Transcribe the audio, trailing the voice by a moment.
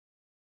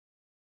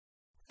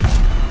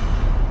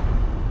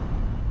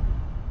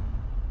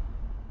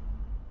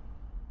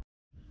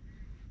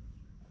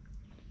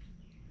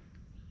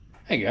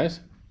Hey guys,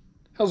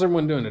 how's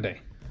everyone doing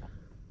today?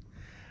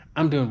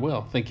 I'm doing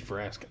well, thank you for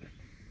asking.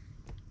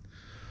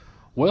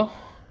 Well,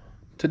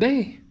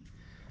 today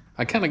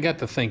I kind of got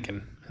to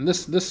thinking, and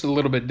this is a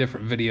little bit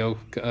different video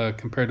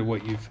compared to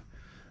what you've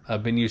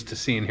been used to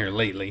seeing here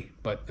lately,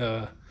 but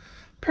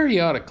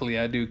periodically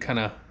I do kind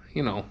of,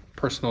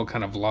 personal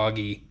kind of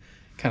vloggy,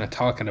 kind of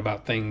talking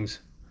about things,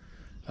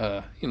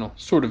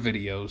 sort of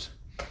videos.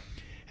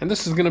 And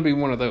this is going to be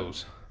one of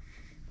those.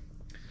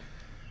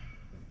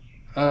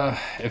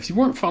 If you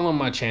weren't following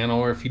my channel,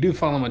 or if you do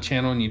follow my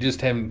channel and you just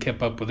haven't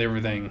kept up with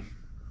everything,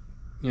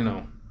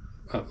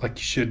 like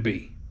you should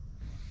be,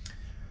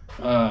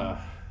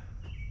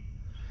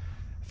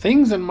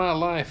 things in my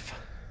life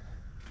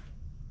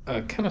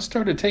kind of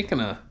started taking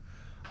a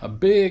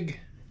big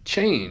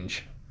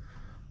change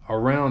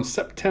around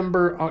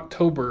September,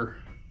 October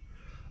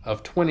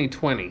of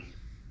 2020.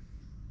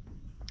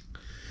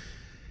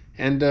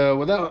 And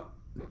without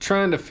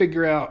trying to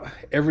figure out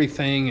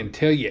everything and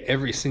tell you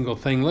every single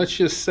thing, let's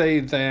just say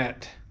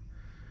that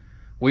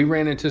we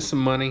ran into some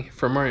money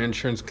from our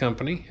insurance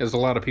company, as a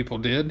lot of people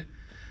did.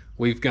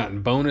 We've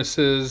gotten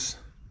bonuses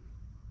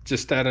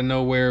just out of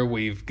nowhere.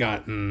 We've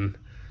gotten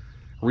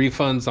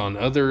refunds on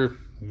other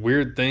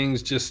weird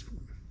things just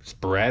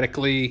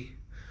sporadically,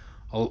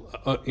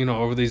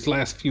 over these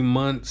last few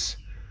months.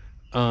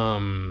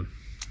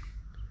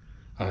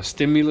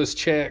 Stimulus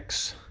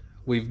checks.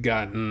 We've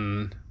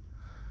gotten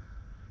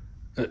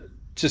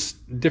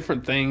just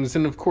different things,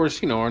 and of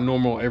course, our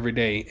normal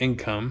everyday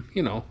income,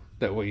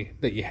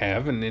 that you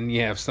have, and then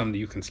you have some that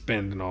you can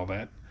spend and all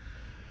that.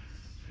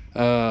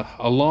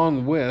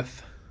 Along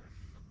with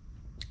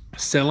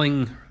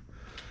selling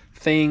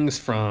things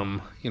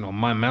from,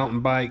 my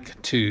mountain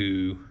bike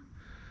to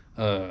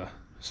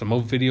some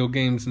old video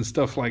games and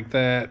stuff like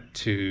that,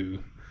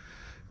 to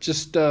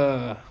just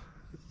a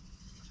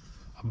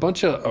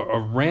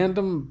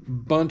random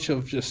bunch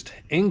of just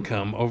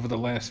income over the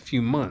last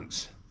few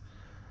months.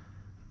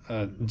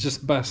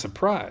 Just by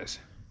surprise.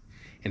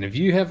 And if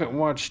you haven't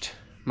watched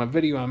my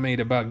video I made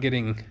about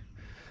getting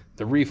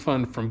the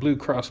refund from Blue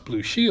Cross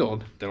Blue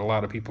Shield that a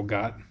lot of people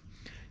got,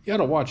 you ought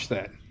to watch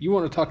that. You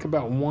want to talk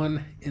about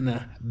 1 in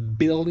a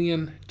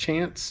billion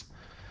chance?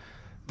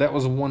 That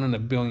was a 1 in a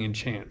billion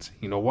chance.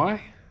 You know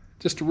why?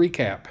 Just to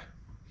recap,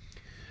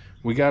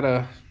 we got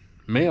a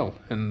mail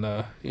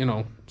and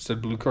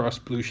said Blue Cross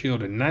Blue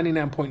Shield, and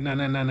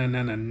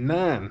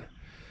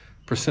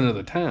 99.99999% of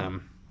the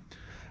time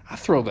I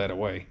throw that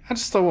away. I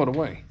just throw it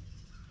away.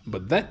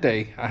 But that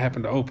day, I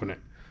happened to open it.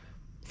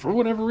 For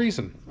whatever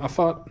reason, I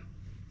thought,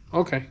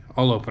 okay,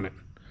 I'll open it.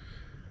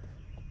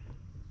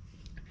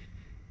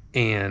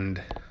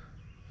 And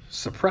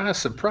surprise,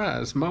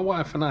 surprise, my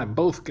wife and I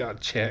both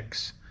got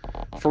checks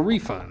for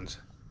refunds.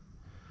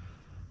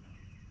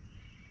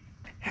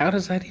 How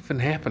does that even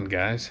happen,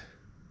 guys?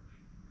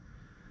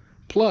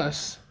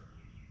 Plus,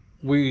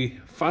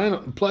 we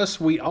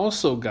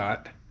also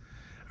got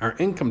our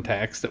income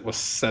tax that was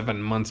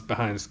 7 months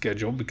behind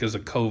schedule because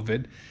of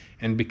COVID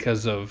and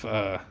because of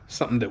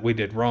something that we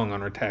did wrong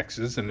on our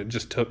taxes, and it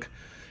just took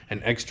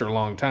an extra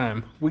long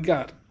time. We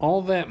got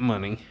all that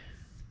money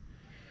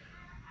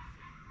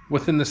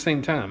within the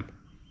same time.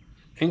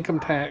 Income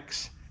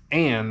tax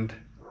and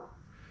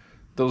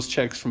those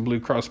checks from Blue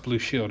Cross Blue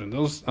Shield. And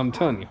those, I'm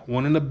telling you,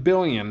 1 in a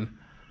billion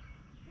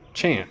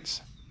chance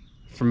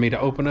for me to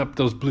open up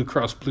those Blue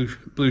Cross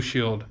Blue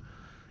Shield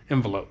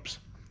envelopes.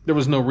 There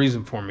was no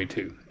reason for me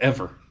to,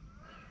 ever.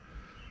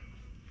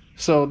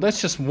 So that's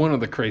just one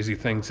of the crazy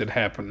things that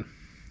happened.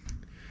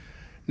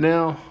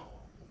 Now,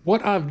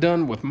 what I've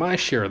done with my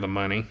share of the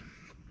money,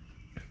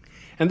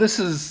 and this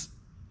is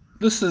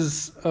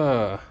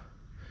collabing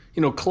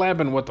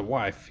with the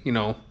wife.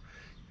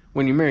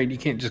 When you're married, you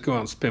can't just go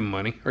out and spend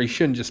money, or you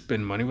shouldn't just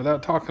spend money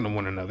without talking to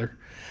one another.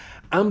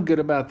 I'm good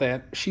about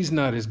that. She's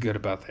not as good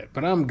about that,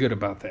 but I'm good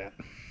about that.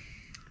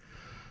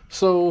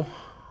 So,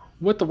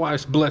 with the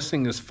wife's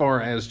blessing, as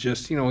far as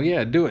just,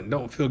 do it.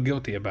 Don't feel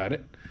guilty about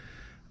it.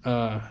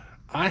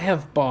 I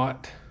have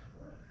bought,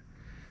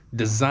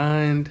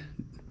 designed,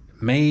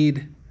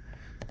 made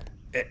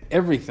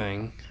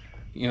everything,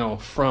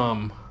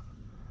 from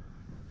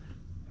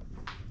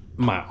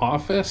my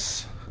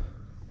office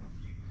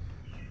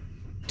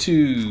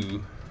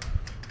to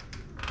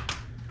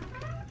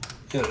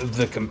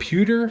the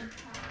computer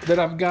that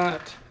I've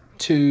got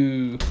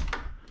to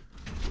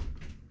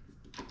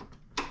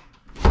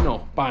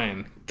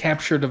buying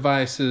capture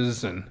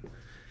devices and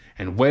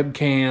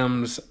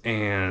webcams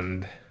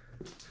and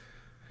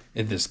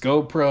this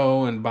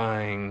GoPro, and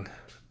buying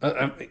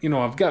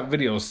I've got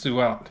videos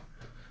throughout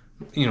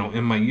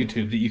in my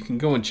YouTube that you can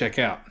go and check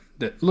out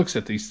that looks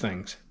at these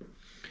things.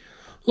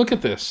 Look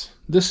at this.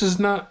 This is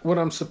not what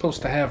I'm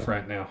supposed to have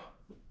right now.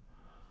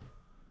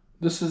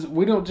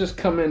 We don't just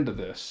come into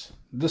this.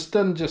 This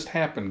doesn't just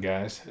happen,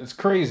 guys. It's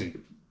crazy.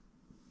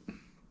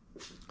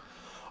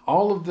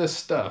 All of this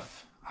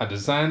stuff, I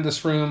designed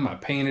this room, I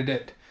painted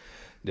it,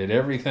 did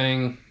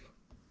everything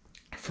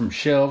from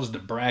shelves to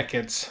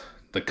brackets,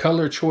 the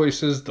color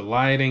choices, the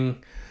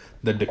lighting,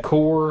 the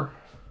decor,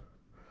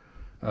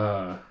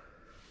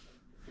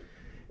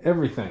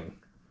 everything.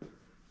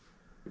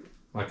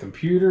 My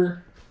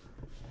computer,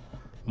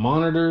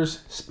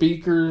 monitors,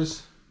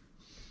 speakers,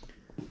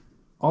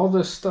 all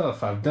this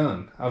stuff I've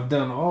done. I've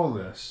done all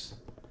this.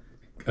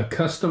 A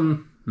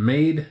custom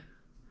made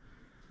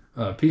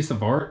piece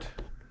of art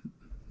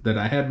that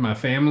I had my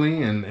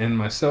family and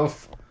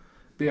myself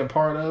be a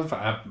part of.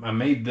 I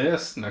made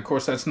this, and of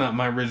course that's not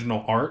my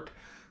original art,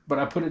 but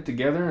I put it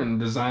together and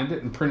designed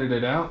it and printed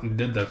it out and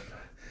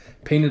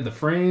painted the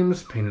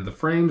frames.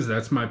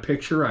 That's my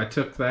picture. I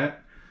took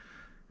that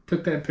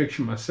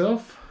picture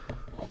myself.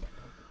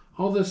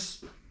 All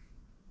these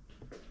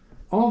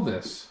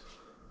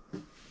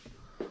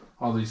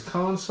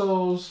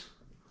consoles,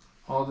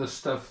 all this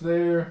stuff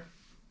there.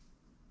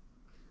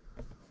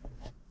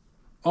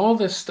 All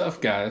this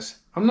stuff, guys,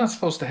 I'm not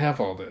supposed to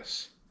have all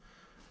this.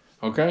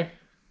 Okay?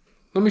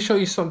 Let me show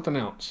you something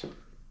else.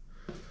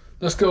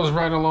 This goes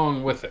right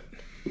along with it.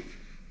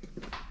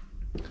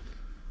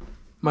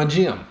 My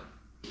gym.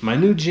 My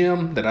new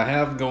gym that I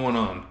have going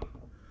on.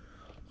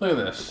 Look at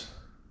this.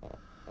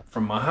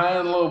 From my high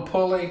and low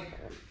pulley,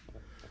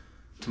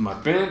 to my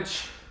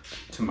bench,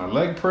 to my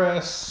leg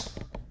press,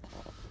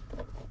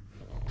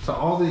 to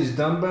all these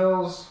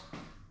dumbbells.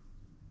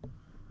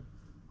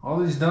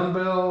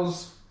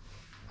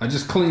 I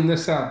just cleaned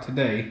this out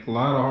today. A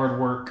lot of hard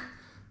work.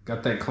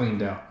 Got that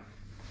cleaned out.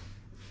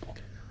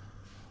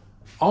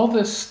 All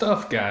this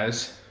stuff,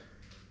 guys,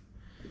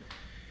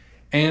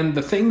 and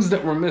the things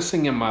that were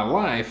missing in my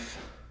life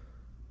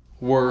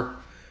were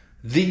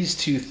these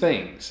two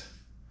things.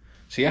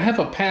 See, I have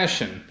a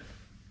passion,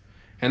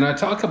 and I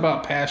talk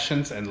about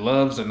passions and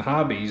loves and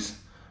hobbies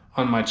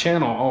on my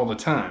channel all the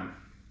time.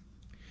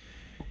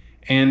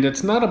 And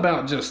it's not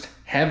about just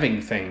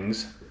having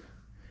things.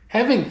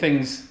 Having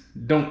things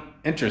don't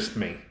interest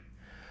me.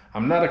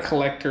 I'm not a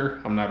collector.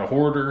 I'm not a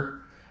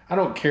hoarder. I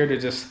don't care to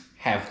just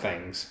have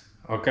things,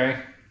 okay?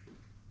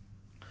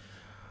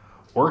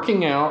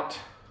 Working out,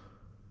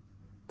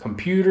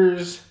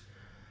 computers,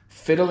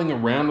 fiddling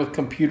around with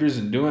computers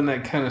and doing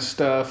that kind of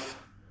stuff,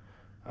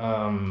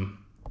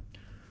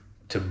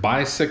 to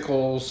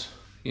bicycles,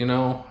 you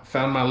know, I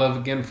found my love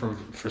again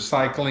for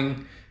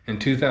cycling in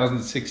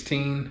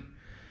 2016.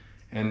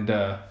 And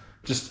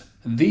just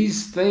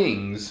these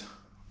things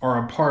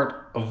are a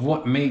part of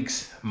what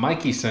makes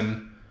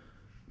Mikeyson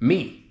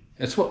me.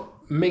 It's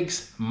what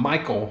makes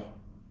Michael.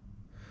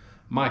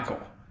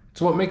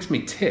 It's what makes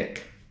me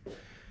tick.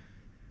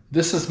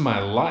 This is my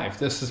life.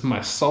 This is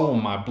my soul,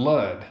 my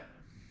blood.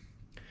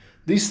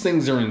 These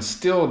things are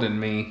instilled in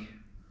me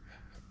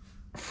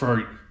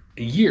for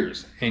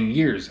years and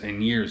years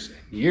and years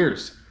and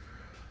years.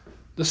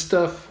 This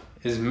stuff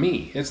is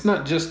me. It's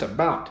not just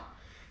about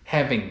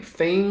having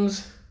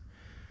things.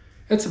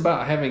 It's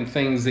about having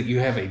things that you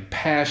have a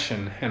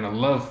passion and a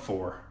love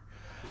for.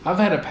 I've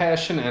had a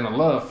passion and a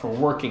love for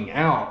working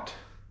out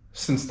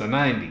since the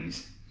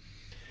 90s.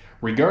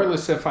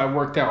 Regardless if I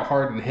worked out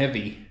hard and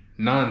heavy,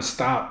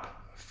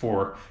 non-stop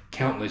for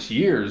countless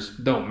years,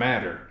 don't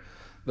matter.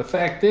 The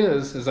fact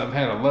is I've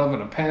had a love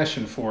and a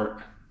passion for it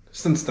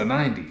since the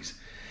 90s.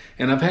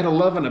 And I've had a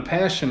love and a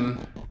passion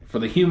for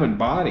the human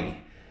body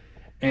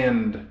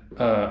and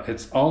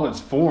it's all its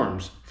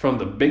forms, from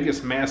the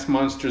biggest mass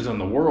monsters in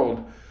the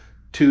world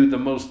to the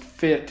most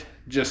fit,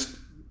 just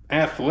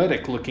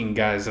athletic looking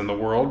guys in the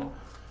world.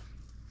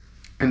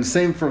 And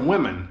same for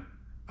women.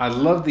 I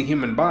love the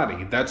human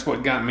body. That's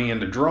what got me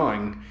into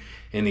drawing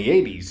in the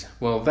 80s.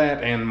 Well,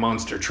 that and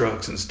monster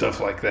trucks and stuff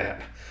like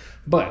that.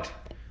 But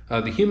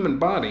the human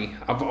body,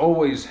 I've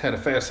always had a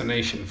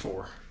fascination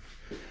for.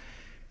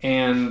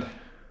 And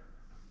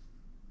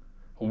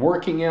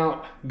working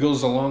out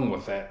goes along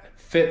with that.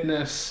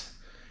 Fitness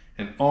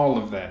and all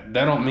of that.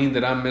 That don't mean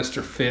that I'm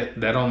Mr.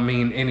 Fit. That don't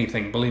mean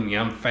anything. Believe me,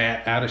 I'm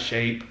fat, out of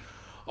shape,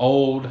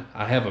 old.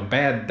 I have a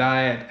bad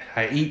diet.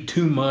 I eat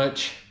too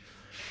much.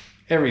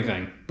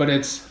 Everything. But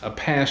it's a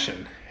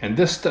passion. And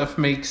this stuff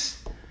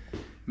makes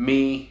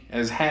me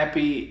as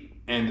happy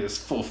and as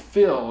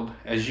fulfilled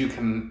as you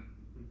can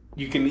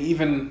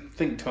even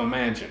think to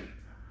imagine.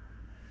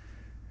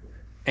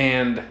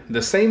 And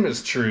the same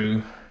is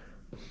true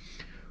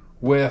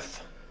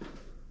with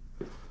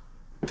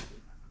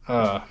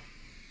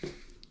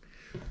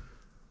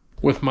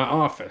my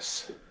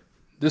office.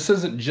 This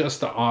isn't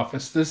just an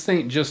office. This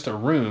ain't just a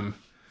room.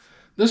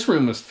 This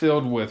room is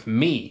filled with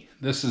me.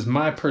 This is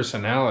my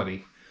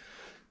personality.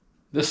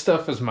 This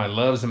stuff is my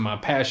loves and my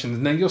passions.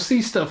 Now you'll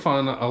see stuff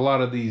on a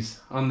lot of these,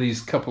 on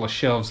these couple of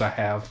shelves I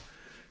have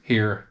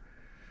here.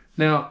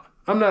 Now,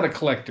 I'm not a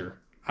collector.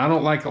 I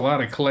don't like a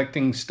lot of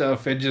collecting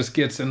stuff. It just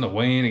gets in the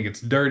way and it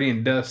gets dirty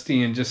and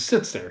dusty and just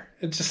sits there.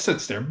 It just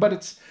sits there. But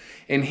it's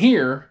in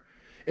here,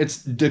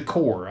 it's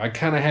decor. I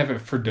kind of have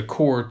it for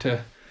decor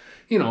to,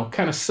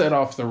 kind of set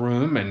off the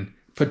room, and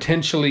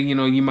potentially,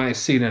 you might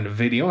see it in a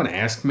video and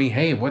ask me,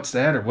 hey, what's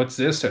that? Or what's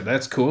this? Or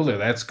that's cool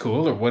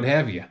or what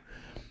have you.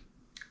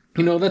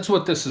 That's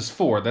what this is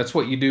for. That's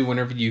what you do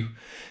whenever you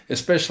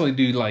especially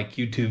do like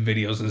YouTube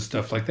videos and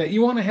stuff like that.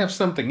 You want to have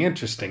something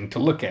interesting to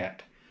look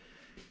at.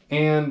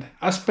 And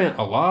I spent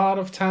a lot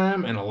of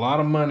time and a lot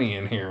of money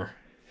in here.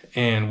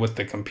 and with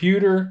the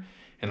computer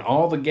and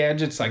all the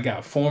gadgets I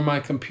got for my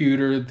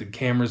computer, the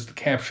cameras, the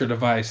capture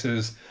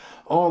devices,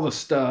 all the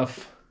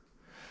stuff,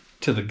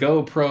 to the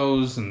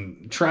GoPros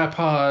and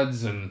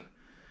tripods, and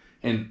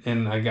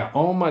I got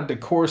all my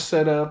decor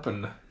set up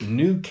and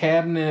new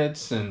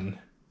cabinets and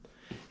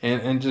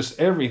just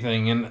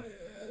everything. And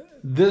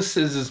this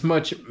is as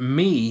much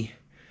me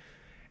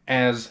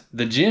as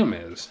the gym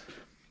is,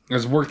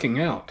 as working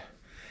out.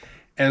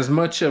 As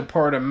much a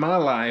part of my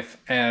life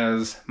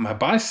as my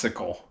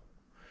bicycle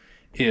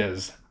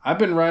is. I've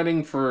been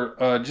riding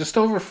for just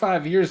over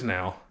 5 years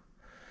now,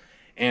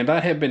 and I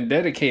have been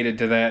dedicated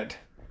to that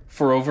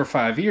for over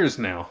 5 years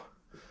now.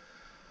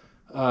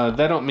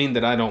 That don't mean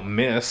that I don't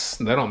miss.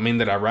 That don't mean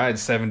that I ride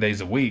 7 days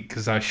a week,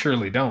 because I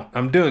surely don't.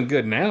 I'm doing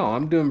good now.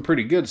 I'm doing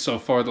pretty good so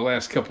far the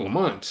last couple of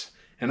months,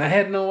 and I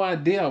had no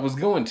idea I was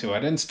going to. I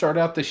didn't start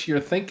out this year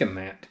thinking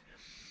that.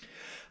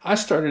 I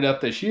started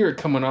out this year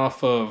coming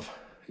off of,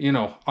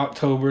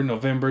 October,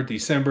 November,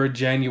 December,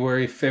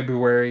 January,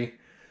 February,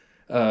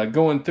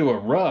 going through a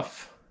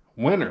rough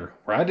winter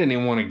where I didn't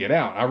even want to get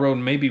out. I rode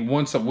maybe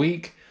once a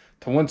week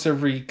to once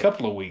every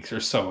couple of weeks or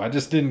so. I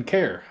just didn't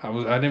care.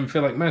 I didn't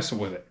feel like messing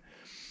with it.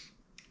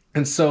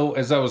 And so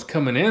as I was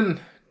coming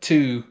in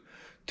to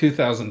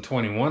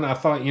 2021, I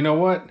thought, you know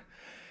what?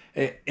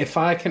 If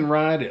I can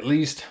ride at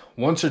least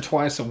once or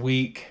twice a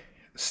week,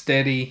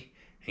 steady,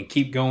 and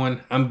keep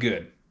going, I'm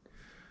good.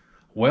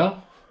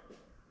 Well,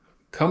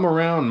 come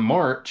around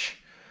March,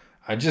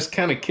 I just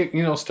kind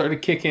of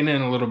started kicking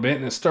in a little bit,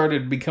 and it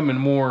started becoming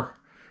more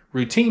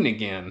routine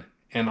again.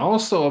 And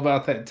also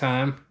about that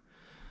time,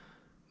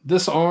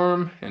 this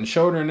arm and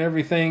shoulder and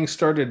everything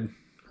started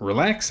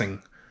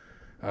relaxing.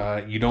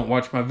 You don't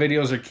watch my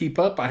videos or keep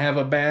up, I have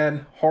a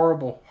bad,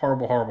 horrible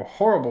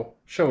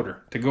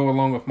shoulder to go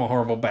along with my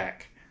horrible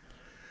back.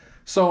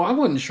 So I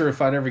wasn't sure if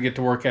I'd ever get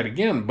to work out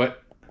again,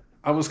 but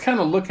I was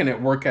kind of looking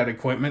at workout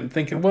equipment and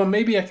thinking, well,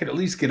 maybe I could at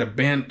least get a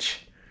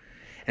bench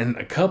and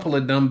a couple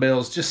of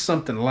dumbbells, just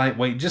something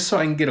lightweight, just so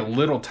I can get a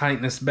little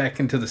tightness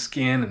back into the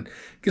skin and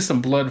get some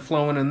blood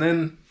flowing. And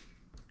then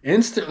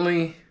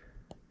instantly,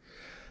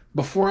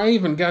 before I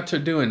even got to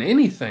doing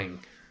anything,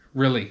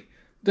 really,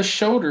 the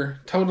shoulder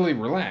totally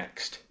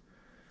relaxed.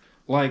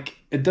 Like,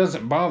 it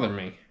doesn't bother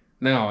me.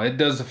 Now, it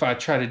does if I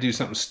try to do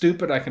something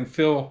stupid. I can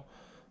feel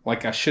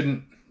like I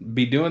shouldn't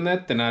be doing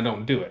that, then I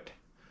don't do it.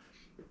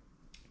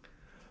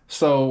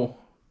 So,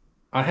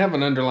 I have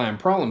an underlying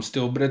problem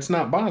still, but it's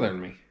not bothering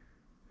me.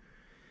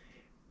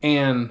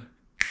 And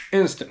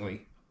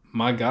instantly,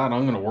 my God,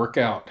 I'm going to work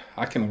out.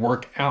 I can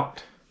work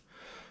out.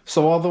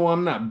 So although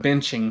I'm not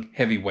benching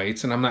heavy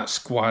weights, and I'm not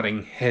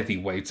squatting heavy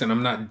weights, and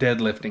I'm not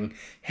deadlifting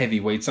heavy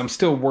weights, I'm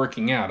still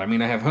working out. I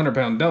mean, I have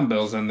 100-pound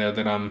dumbbells in there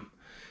that I'm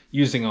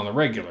using on the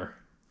regular.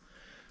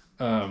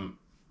 And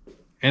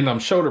I'm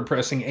shoulder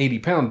pressing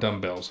 80-pound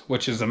dumbbells,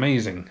 which is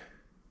amazing.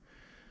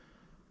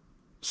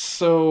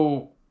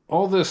 So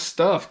all this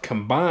stuff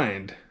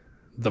combined,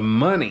 the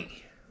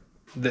money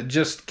that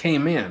just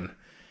came in,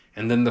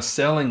 and then the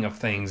selling of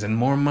things and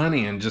more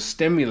money and just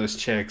stimulus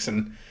checks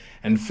and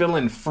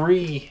feeling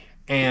free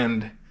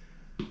and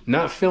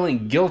not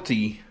feeling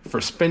guilty for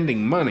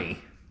spending money.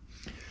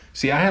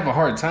 See, I have a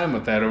hard time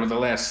with that over the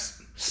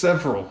last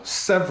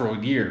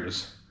several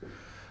years.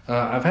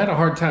 I've had a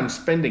hard time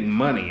spending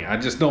money. I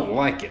just don't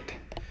like it.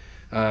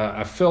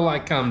 I feel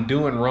like I'm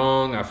doing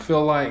wrong. I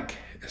feel like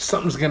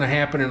something's going to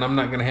happen and I'm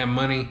not going to have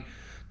money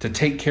to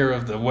take care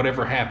of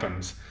whatever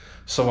happens.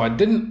 So I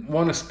didn't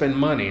want to spend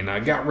money, and I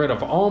got rid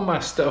of all my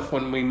stuff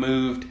when we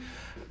moved,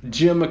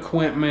 gym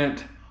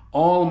equipment,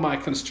 all my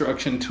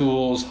construction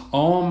tools,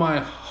 all my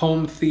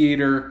home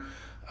theater,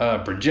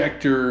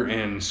 projector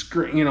and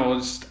screen,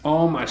 just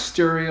all my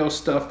stereo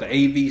stuff, the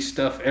AV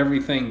stuff,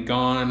 everything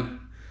gone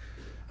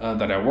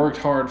that I worked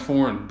hard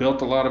for and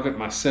built a lot of it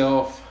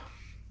myself.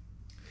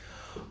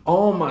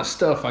 All my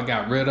stuff I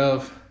got rid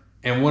of,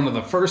 and one of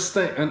the first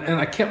things,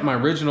 and I kept my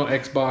original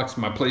Xbox,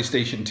 my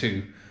PlayStation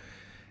 2,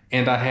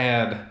 and I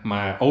had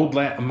my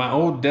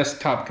old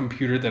desktop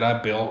computer that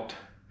I built.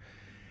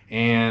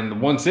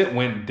 And once it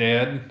went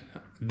dead,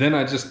 then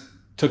I just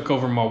took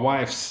over my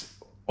wife's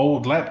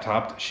old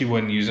laptop that she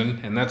wasn't using,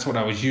 and that's what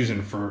I was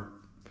using for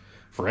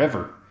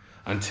forever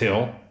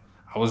until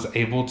I was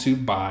able to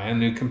buy a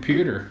new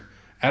computer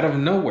out of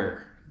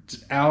nowhere.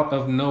 It's out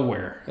of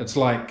nowhere. It's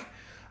like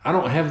I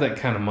don't have that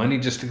kind of money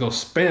just to go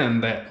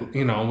spend that,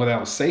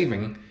 without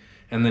saving,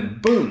 and then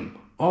boom,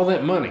 all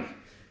that money.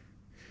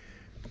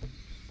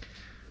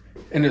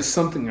 And it's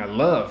something I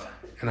love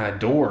and I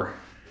adore,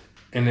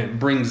 and it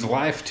brings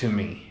life to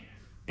me.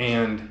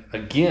 And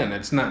again,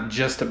 it's not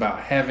just about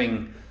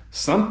having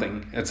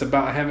something. It's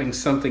about having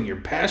something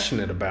you're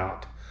passionate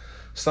about,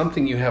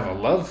 something you have a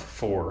love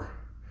for.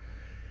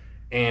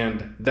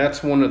 And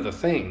that's one of the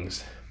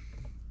things.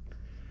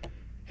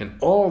 And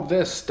all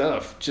this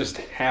stuff just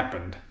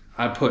happened.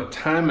 I put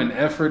time and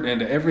effort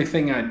into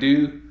everything I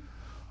do.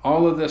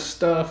 All of this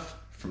stuff,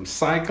 from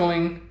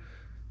cycling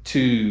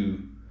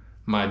to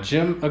my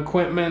gym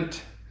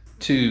equipment,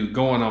 to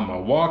going on my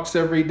walks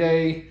every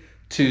day,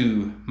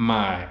 to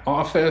my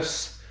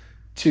office,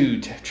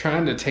 to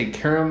trying to take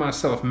care of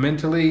myself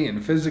mentally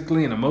and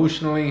physically and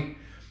emotionally.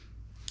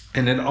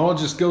 And it all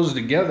just goes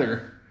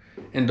together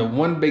into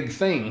one big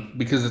thing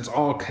because it's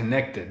all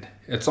connected.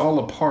 It's all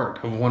a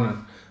part of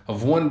one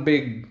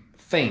big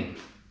thing.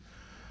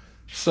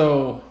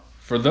 So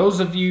for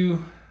those of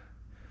you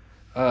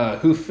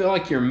who feel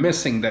like you're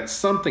missing that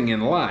something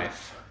in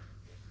life,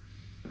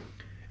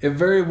 it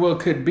very well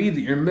could be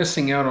that you're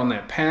missing out on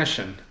that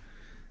passion,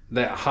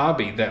 that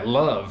hobby, that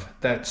love,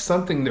 that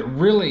something that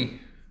really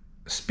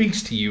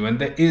speaks to you and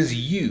that is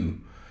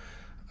you.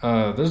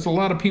 There's a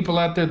lot of people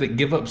out there that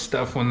give up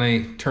stuff when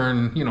they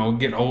turn,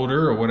 get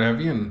older or whatever,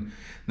 and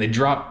they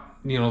drop,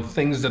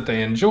 things that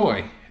they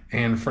enjoy,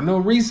 and for no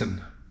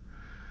reason.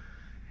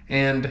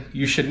 And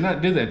you should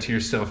not do that to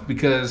yourself,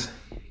 because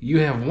you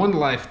have one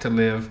life to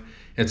live.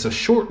 It's a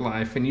short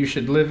life, and you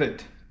should live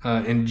it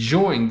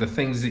enjoying the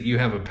things that you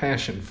have a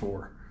passion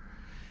for.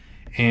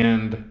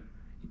 And,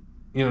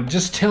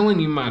 just telling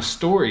you my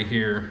story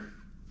here,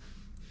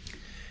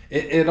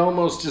 it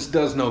almost just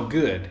does no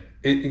good.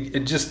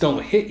 It just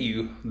don't hit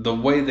you the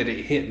way that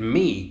it hit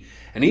me,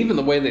 and even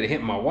the way that it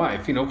hit my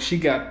wife. She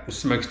got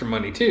some extra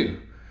money too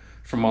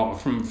from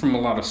a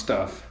lot of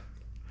stuff.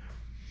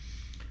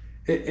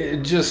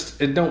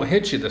 It don't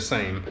hit you the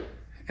same.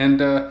 And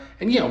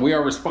yeah, we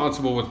are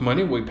responsible with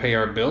money. We pay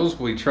our bills.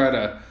 We try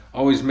to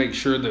always make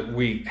sure that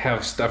we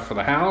have stuff for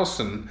the house,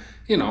 and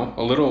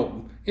a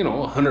little,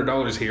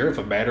 $100 here if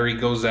a battery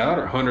goes out,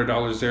 or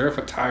 $100 there if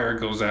a tire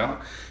goes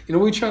out.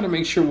 We try to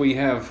make sure we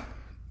have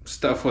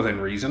stuff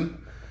within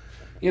reason.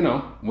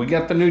 We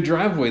got the new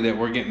driveway that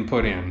we're getting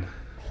put in.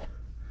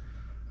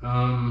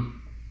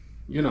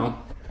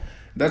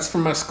 That's for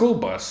my school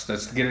bus.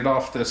 That's to get it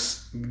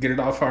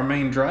off our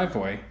main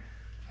driveway,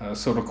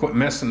 so it'll quit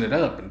messing it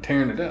up and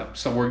tearing it up.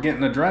 So we're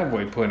getting a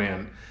driveway put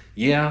in.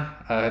 Yeah,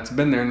 it's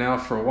been there now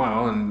for a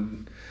while,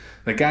 and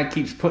the guy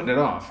keeps putting it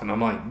off, and I'm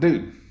like,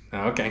 dude,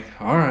 okay,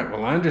 all right,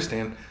 well, I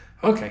understand.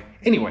 Okay,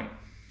 anyway,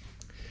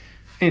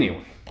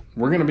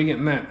 we're gonna be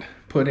getting that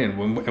put in,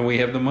 and we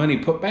have the money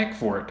put back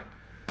for it.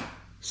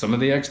 Some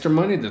of the extra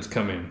money that's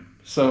come in.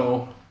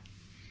 So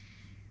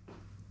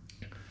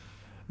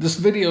this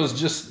video is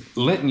just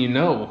letting you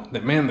know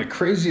that, man, the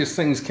craziest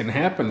things can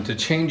happen to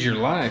change your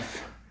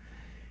life,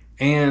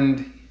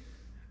 and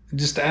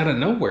just out of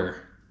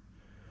nowhere.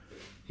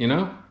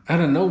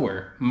 Out of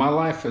nowhere. My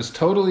life is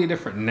totally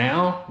different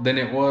now than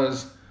it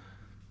was,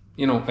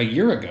 a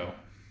year ago.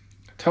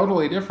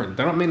 Totally different.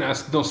 That don't mean I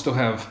don't still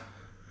have,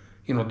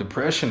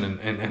 depression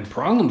and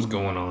problems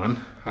going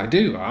on. I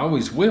do. I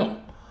always will.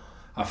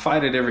 I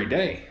fight it every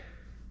day.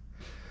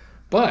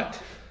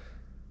 But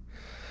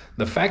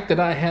the fact that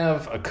I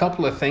have a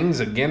couple of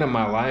things again in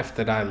my life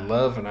that I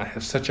love and I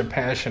have such a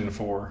passion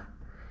for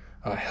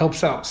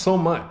helps out so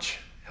much.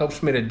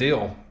 Helps me to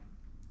deal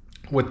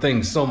with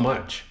things so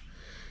much.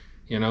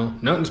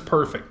 Nothing's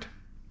perfect.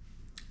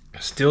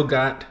 Still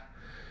got,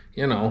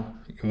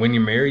 when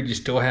you're married, you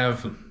still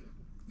have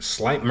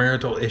slight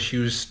marital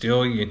issues.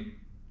 Still, you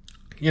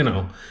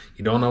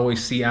don't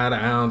always see eye to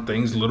eye on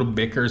things. Little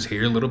bickers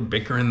here, little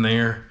bickering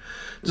there.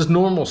 Just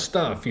normal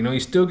stuff. You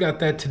still got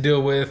that to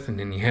deal with. And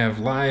then you have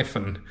life,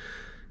 and,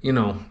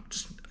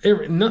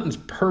 nothing's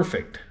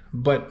perfect.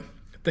 But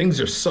things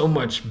are so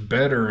much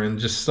better and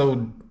just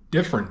so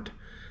different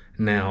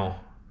now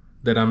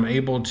that I'm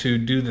able to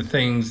do the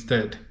things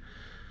that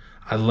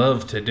I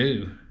love to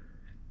do.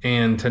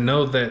 And to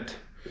know that,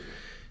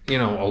 a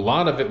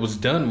lot of it was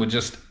done with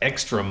just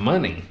extra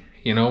money,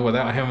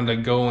 without having to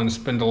go and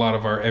spend a lot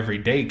of our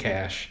everyday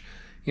cash,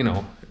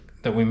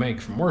 that we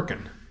make from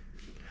working.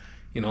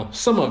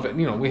 Some of it,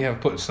 we have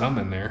put some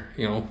in there,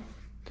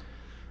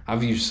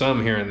 I've used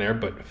some here and there,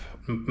 but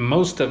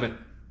most of it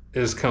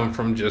has come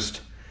from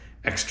just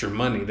extra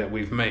money that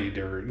we've made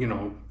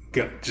or,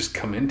 just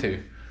come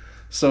into.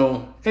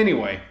 So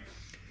anyway,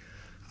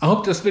 I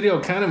hope this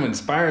video kind of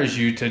inspires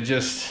you to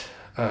just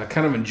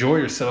kind of enjoy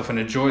yourself and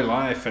enjoy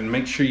life, and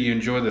make sure you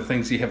enjoy the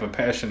things you have a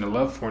passion and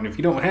love for. And if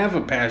you don't have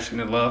a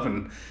passion and love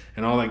and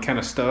all that kind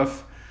of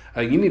stuff,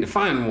 you need to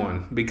find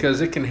one,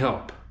 because it can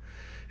help.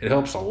 It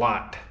helps a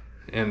lot,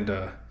 and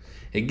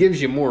it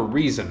gives you more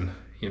reason.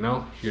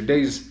 Your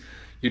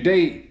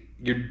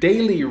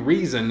daily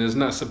reason is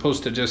not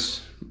supposed to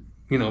just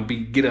be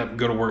get up,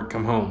 go to work,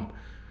 come home,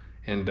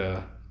 and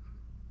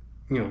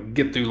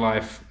get through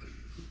life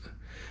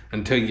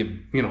until you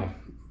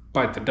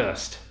bite the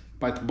dust,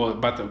 bite the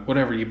bullet, bite the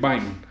whatever you're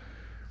biting,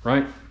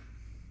 right?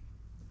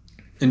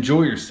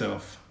 Enjoy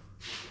yourself.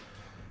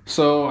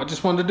 So I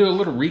just wanted to do a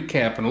little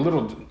recap and a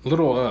little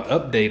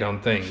update on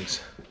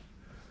things.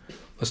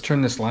 Let's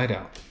turn this light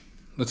out.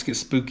 Let's get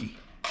spooky.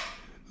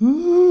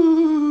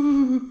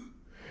 Ooh,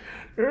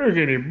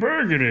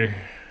 burgity.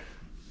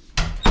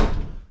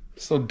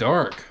 So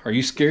dark. Are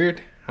you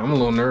scared? I'm a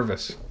little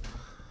nervous.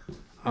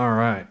 All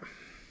right.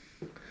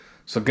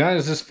 So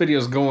guys, this video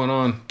is going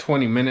on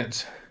 20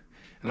 minutes,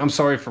 and I'm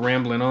sorry for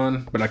rambling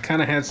on, but I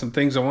kind of had some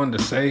things I wanted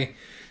to say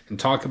and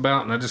talk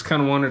about, and I just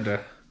kind of wanted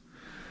to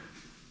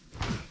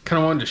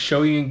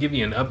show you and give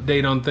you an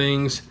update on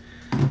things.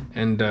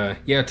 And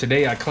yeah,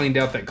 today I cleaned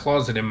out that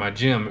closet in my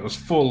gym. It was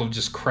full of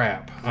just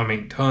crap. I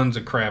mean, tons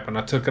of crap, and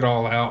I took it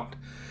all out.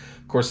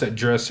 Of course, that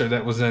dresser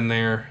that was in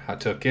there, I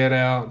took it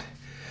out.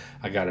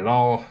 I got it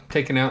all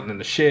taken out in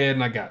the shed,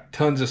 and I got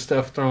tons of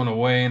stuff thrown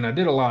away, and I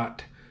did a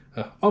lot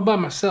all by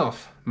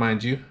myself,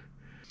 mind you.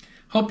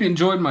 Hope you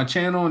enjoyed my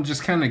channel and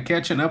just kind of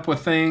catching up with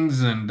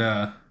things, and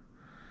I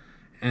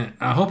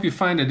hope you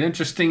find it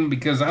interesting,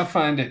 because I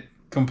find it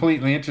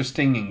completely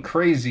interesting and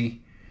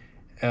crazy.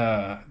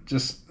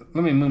 Just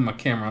let me move my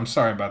camera. I'm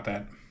sorry about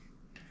that.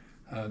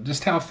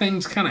 Just how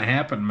things kind of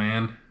happen,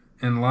 man,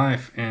 in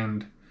life.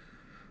 And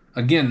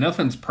again,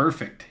 nothing's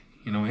perfect.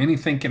 You know,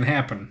 anything can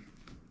happen.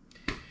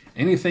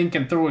 Anything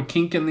can throw a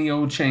kink in the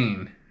old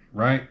chain,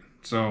 right?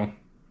 So,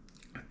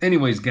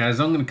 anyways,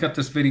 guys, I'm going to cut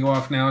this video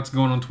off now. It's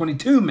going on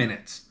 22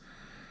 minutes.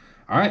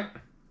 All right.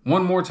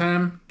 One more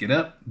time. Get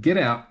up, get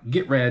out,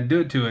 get rad, do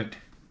it to it.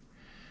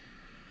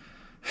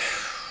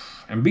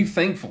 And be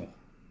thankful.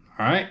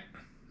 All right?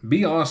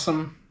 Be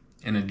awesome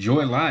and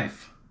enjoy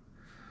life.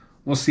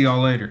 We'll see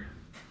y'all later.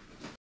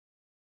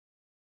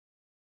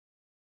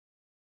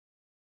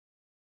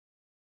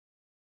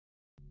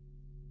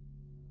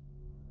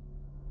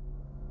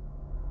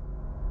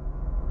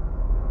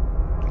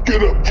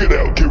 Get up, get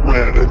out, get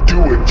rad, and do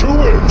it to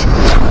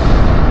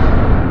it!